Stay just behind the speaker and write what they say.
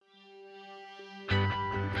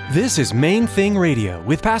This is Main Thing Radio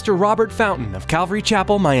with Pastor Robert Fountain of Calvary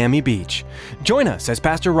Chapel, Miami Beach. Join us as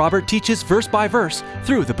Pastor Robert teaches verse by verse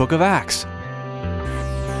through the book of Acts.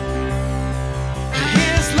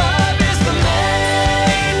 His love is the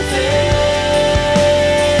main thing.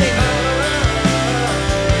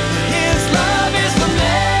 His love is the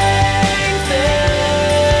main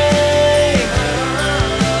thing.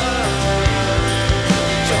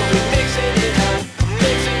 So we're mixing it up,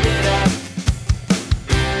 mixing it up.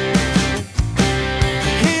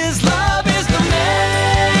 His love is the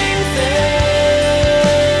main thing.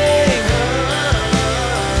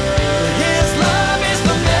 His love is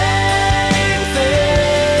the main thing.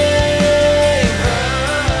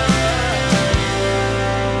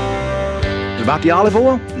 Is it about the olive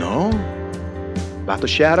oil? No. About the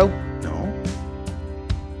shadow? No.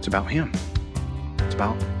 It's about Him. It's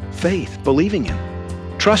about faith, believing Him,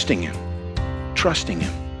 trusting Him, trusting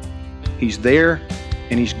Him. He's there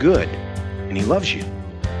and He's good and He loves you.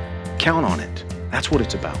 Count on it. That's what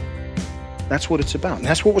it's about. That's what it's about. And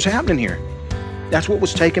that's what was happening here. That's what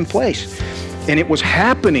was taking place. And it was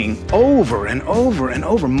happening over and over and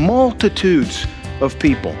over. Multitudes of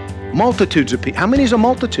people. Multitudes of people. How many is a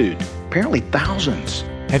multitude? Apparently thousands.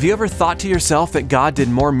 Have you ever thought to yourself that God did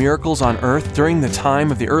more miracles on earth during the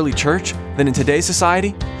time of the early church than in today's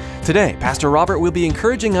society? Today, Pastor Robert will be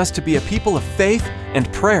encouraging us to be a people of faith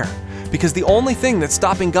and prayer, because the only thing that's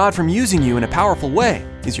stopping God from using you in a powerful way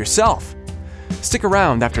is yourself. Stick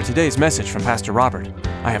around after today's message from Pastor Robert.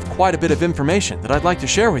 I have quite a bit of information that I'd like to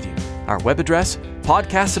share with you: our web address,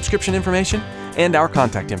 podcast subscription information, and our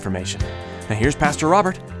contact information. Now here's Pastor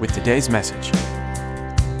Robert with today's message.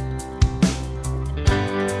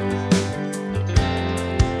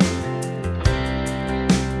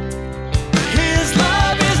 His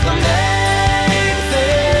love is the main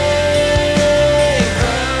thing.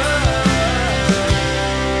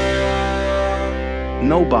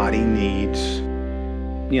 Nobody needs,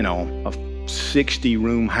 a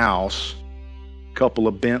 60-room house, couple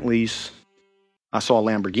of Bentleys. I saw a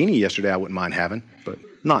Lamborghini yesterday I wouldn't mind having, but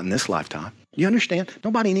not in this lifetime. You understand?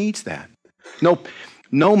 Nobody needs that.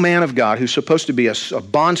 No man of God who's supposed to be a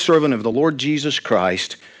bondservant of the Lord Jesus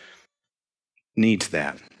Christ needs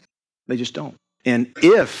that. They just don't. And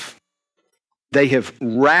if they have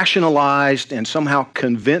rationalized and somehow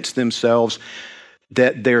convinced themselves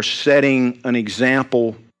that they're setting an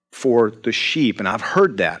example for the sheep, and I've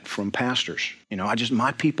heard that from pastors.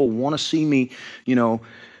 My people want to see me,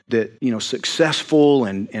 successful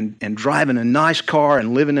and driving a nice car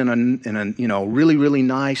and living in a really, really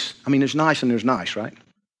nice. There's nice and there's nice, right?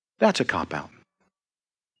 That's a cop-out.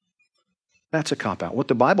 That's a cop-out. What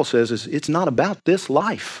the Bible says is it's not about this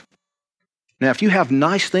life. Now, if you have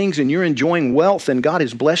nice things and you're enjoying wealth and God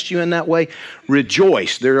has blessed you in that way,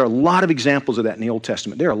 rejoice. There are a lot of examples of that in the Old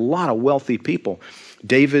Testament. There are a lot of wealthy people.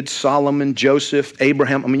 David, Solomon, Joseph,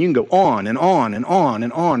 Abraham. You can go on and on and on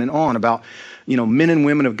and on and on about, men and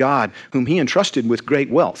women of God whom He entrusted with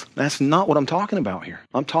great wealth. That's not what I'm talking about here.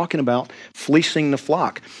 I'm talking about fleecing the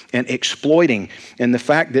flock and exploiting, and the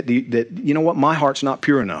fact that my heart's not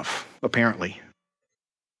pure enough, apparently.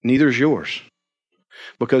 Neither is yours.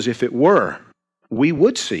 Because if it were, we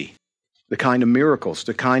would see the kind of miracles,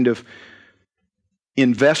 the kind of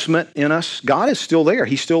investment in us. God is still there.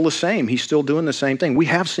 He's still the same. He's still doing the same thing. We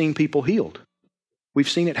have seen people healed. We've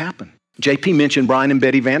seen it happen. JP mentioned Brian and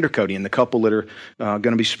Betty Vandercote and the couple that are going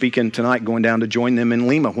to be speaking tonight, going down to join them in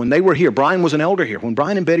Lima. When they were here, Brian was an elder here. When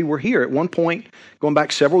Brian and Betty were here, at one point, going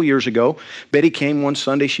back several years ago, Betty came one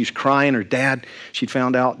Sunday. She's crying. She'd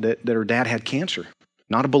found out that her dad had cancer.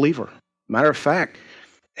 Not a believer. Matter of fact,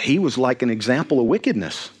 he was like an example of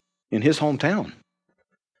wickedness in his hometown.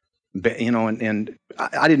 And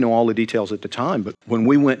I didn't know all the details at the time, but when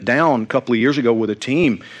we went down a couple of years ago with a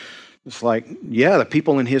team, it's like, the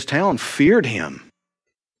people in his town feared him.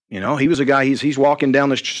 He was a guy, he's walking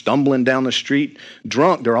stumbling down the street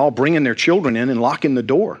drunk. They're all bringing their children in and locking the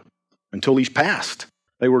door until he's passed.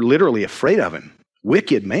 They were literally afraid of him.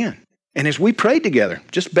 Wicked man. And as we prayed together,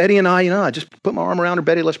 just Betty and I just put my arm around her,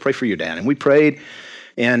 Betty, let's pray for your dad. And we prayed,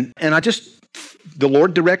 and the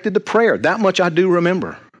Lord directed the prayer. That much I do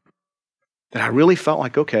remember. That I really felt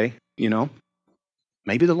like, okay,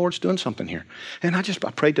 maybe the Lord's doing something here. And I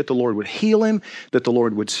prayed that the Lord would heal him, that the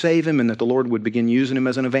Lord would save him, and that the Lord would begin using him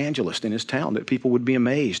as an evangelist in his town, that people would be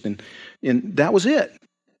amazed. And that was it.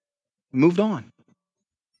 Moved on.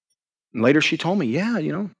 And later she told me,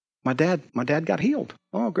 my dad got healed.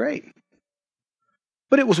 Oh, great.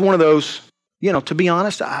 But it was one of those, to be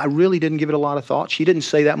honest, I really didn't give it a lot of thought. She didn't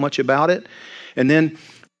say that much about it. And then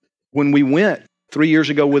when we went 3 years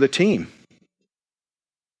ago with a team,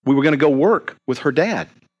 we were going to go work with her dad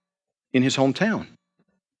in his hometown.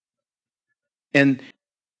 And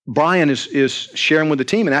Brian is sharing with the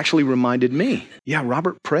team and actually reminded me, yeah,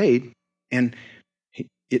 Robert prayed, and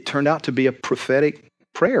it turned out to be a prophetic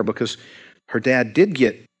prayer because her dad did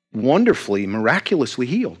get wonderfully, miraculously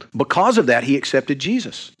healed. Because of that, he accepted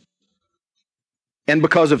Jesus. And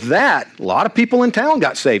because of that, a lot of people in town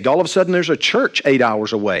got saved. All of a sudden, there's a church 8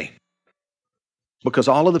 hours away. Because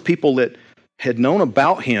all of the people that had known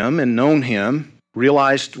about him and known him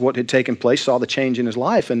realized what had taken place, saw the change in his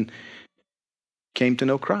life, and came to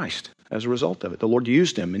know Christ as a result of it. The Lord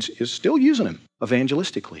used him and is still using him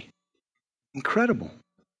evangelistically. Incredible.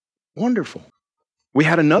 Wonderful. We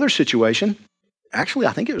had another situation. Actually,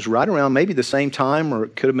 I think it was right around maybe the same time, or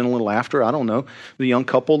it could have been a little after, I don't know. The young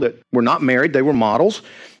couple that were not married, they were models,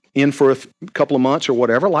 in for a couple of months or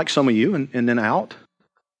whatever, like some of you, and then out.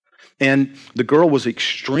 And the girl was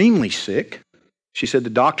extremely sick. She said the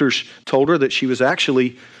doctors told her that she was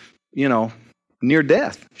actually, near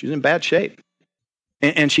death. She was in bad shape.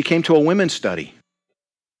 And she came to a women's study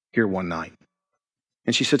here one night.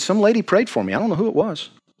 And she said, some lady prayed for me. I don't know who it was.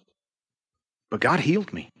 But God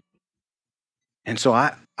healed me. And so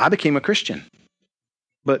I became a Christian.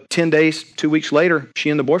 But 10 days, 2 weeks later, she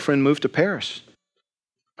and the boyfriend moved to Paris.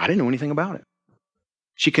 I didn't know anything about it.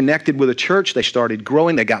 She connected with a church. They started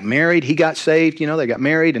growing. They got married. He got saved. They got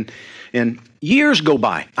married. And years go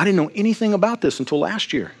by. I didn't know anything about this until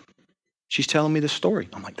last year. She's telling me this story.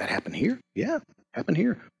 I'm like, that happened here? Yeah, happened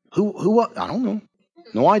here. Who, what? I don't know.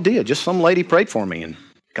 No idea. Just some lady prayed for me and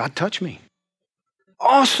God touched me.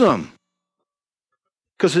 Awesome.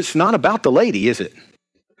 Because it's not about the lady, is it?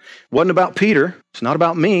 It wasn't about Peter. It's not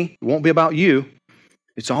about me. It won't be about you.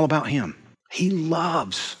 It's all about him. He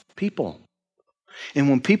loves people. And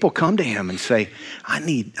when people come to him and say, I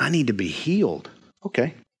need to be healed.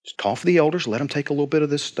 Okay, just call for the elders, let them take a little bit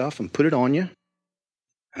of this stuff and put it on you,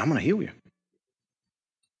 and I'm going to heal you.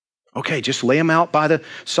 Okay, just lay him out by the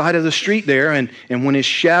side of the street there, and when his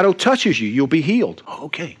shadow touches you, you'll be healed.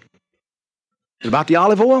 Okay. Is it about the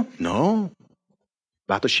olive oil? No.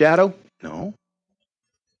 About the shadow? No.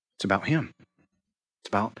 It's about him. It's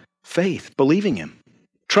about faith, believing him,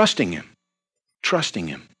 trusting him.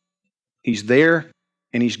 He's there,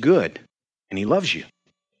 and he's good, and he loves you.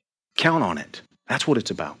 Count on it. That's what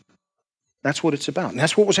it's about. That's what it's about. And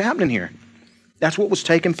that's what was happening here. That's what was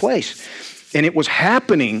taking place. And it was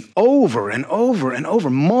happening over and over and over.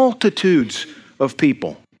 Multitudes of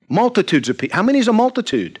people. Multitudes of people. How many is a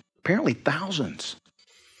multitude? Apparently thousands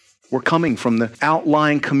were coming from the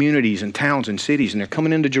outlying communities and towns and cities, and they're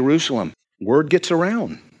coming into Jerusalem. Word gets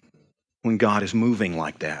around when God is moving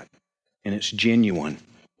like that. And it's genuine.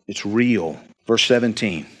 It's real. Verse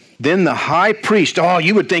 17. Then the high priest,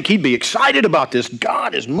 you would think he'd be excited about this.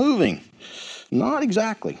 God is moving. Not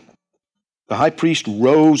exactly. The high priest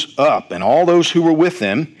rose up, and all those who were with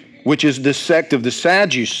him, which is the sect of the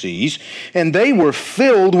Sadducees, and they were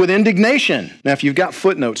filled with indignation. Now, if you've got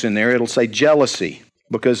footnotes in there, it'll say jealousy,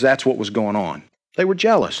 because that's what was going on. They were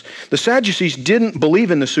jealous. The Sadducees didn't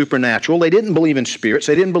believe in the supernatural. They didn't believe in spirits.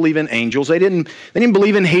 They didn't believe in angels. They didn't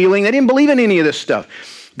believe in healing. They didn't believe in any of this stuff.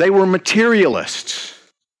 They were materialists.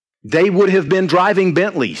 They would have been driving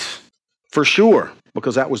Bentleys, for sure,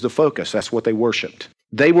 because that was the focus. That's what they worshiped.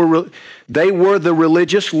 They were the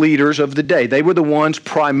religious leaders of the day. They were the ones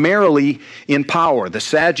primarily in power. The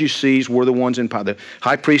Sadducees were the ones in power. The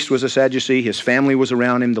high priest was a Sadducee. His family was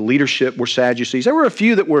around him. The leadership were Sadducees. There were a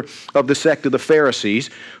few that were of the sect of the Pharisees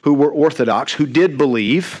who were Orthodox, who did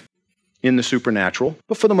believe in the supernatural.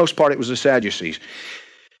 But for the most part, it was the Sadducees.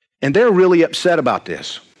 And they're really upset about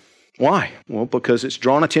this. Why? Well, because it's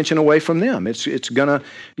drawn attention away from them. It's going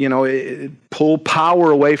to, pull power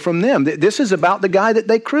away from them. This is about the guy that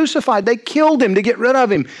they crucified. They killed him to get rid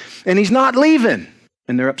of him, and he's not leaving.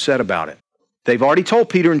 And they're upset about it. They've already told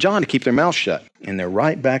Peter and John to keep their mouths shut, and they're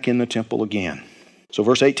right back in the temple again. So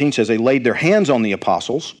verse 18 says, they laid their hands on the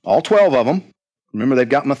apostles, all 12 of them. Remember, they've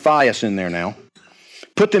got Matthias in there now.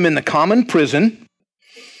 Put them in the common prison.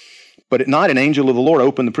 But at night, an angel of the Lord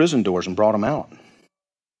opened the prison doors and brought them out,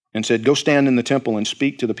 and said, go stand in the temple and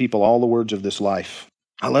speak to the people all the words of this life.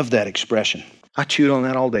 I love that expression. I chewed on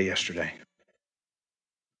that all day yesterday.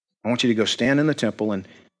 I want you to go stand in the temple and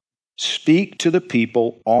speak to the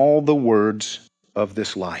people all the words of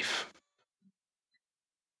this life.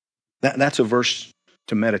 That's a verse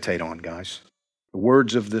to meditate on, guys. The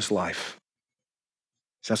words of this life.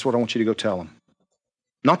 So that's what I want you to go tell them.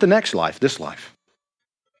 Not the next life, this life.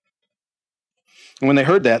 And when they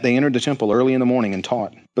heard that, they entered the temple early in the morning and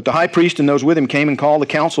taught. But the high priest and those with him came and called the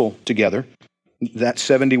council together. That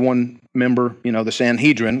 71 member, the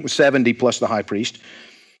Sanhedrin, was 70 plus the high priest.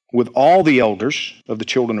 with all the elders of the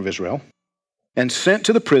children of Israel and sent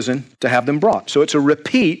to the prison to have them brought. So it's a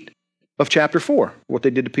repeat of chapter 4, what they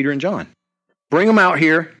did to Peter and John. Bring them out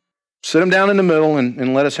here, sit them down in the middle,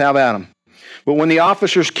 and let us have at them. But when the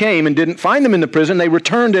officers came and didn't find them in the prison, they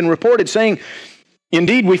returned and reported, saying,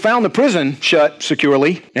 "Indeed, we found the prison shut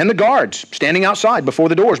securely and the guards standing outside before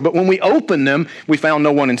the doors. But when we opened them, we found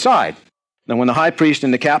no one inside." Now, when the high priest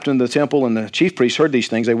and the captain of the temple and the chief priests heard these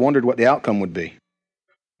things, they wondered what the outcome would be.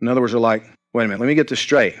 In other words, they're like, wait a minute, let me get this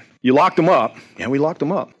straight. You locked them up. Yeah, we locked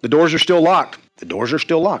them up. The doors are still locked. The doors are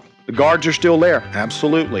still locked. The guards are still there.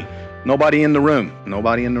 Absolutely. Nobody in the room.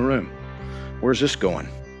 Nobody in the room. Where's this going?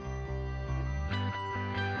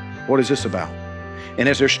 What is this about? And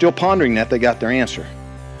as they're still pondering that, they got their answer.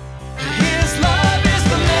 His love is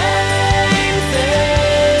the main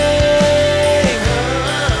thing.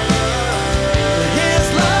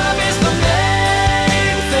 His love is the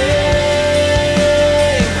main thing.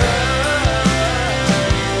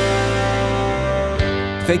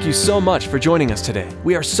 Thank you so much for joining us today.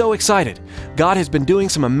 We are so excited. God has been doing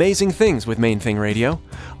some amazing things with Main Thing Radio.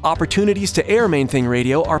 Opportunities to air Main Thing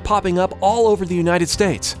Radio are popping up all over the United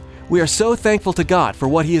States. We are so thankful to God for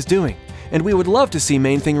what He is doing, and we would love to see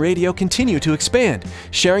Main Thing Radio continue to expand,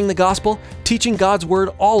 sharing the gospel, teaching God's Word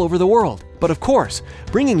all over the world. But of course,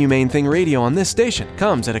 bringing you Main Thing Radio on this station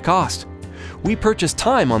comes at a cost. We purchase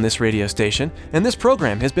time on this radio station, and this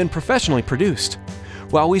program has been professionally produced.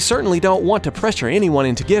 While we certainly don't want to pressure anyone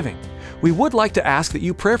into giving, we would like to ask that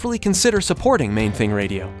you prayerfully consider supporting Main Thing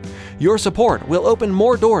Radio. Your support will open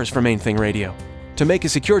more doors for Main Thing Radio. To make a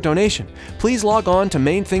secure donation, please log on to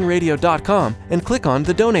mainthingradio.com and click on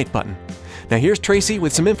the donate button. Now here's Tracy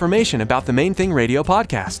with some information about the Main Thing Radio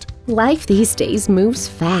podcast. Life these days moves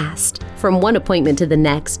fast. From one appointment to the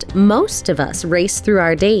next, most of us race through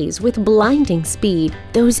our days with blinding speed.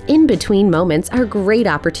 Those in-between moments are great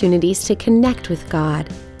opportunities to connect with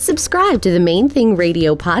God. Subscribe to the Main Thing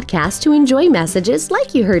Radio podcast to enjoy messages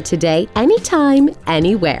like you heard today, anytime,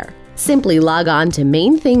 anywhere. Simply log on to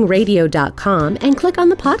mainthingradio.com and click on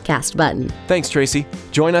the podcast button. Thanks, Tracy.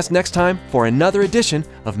 Join us next time for another edition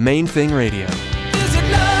of Main Thing Radio.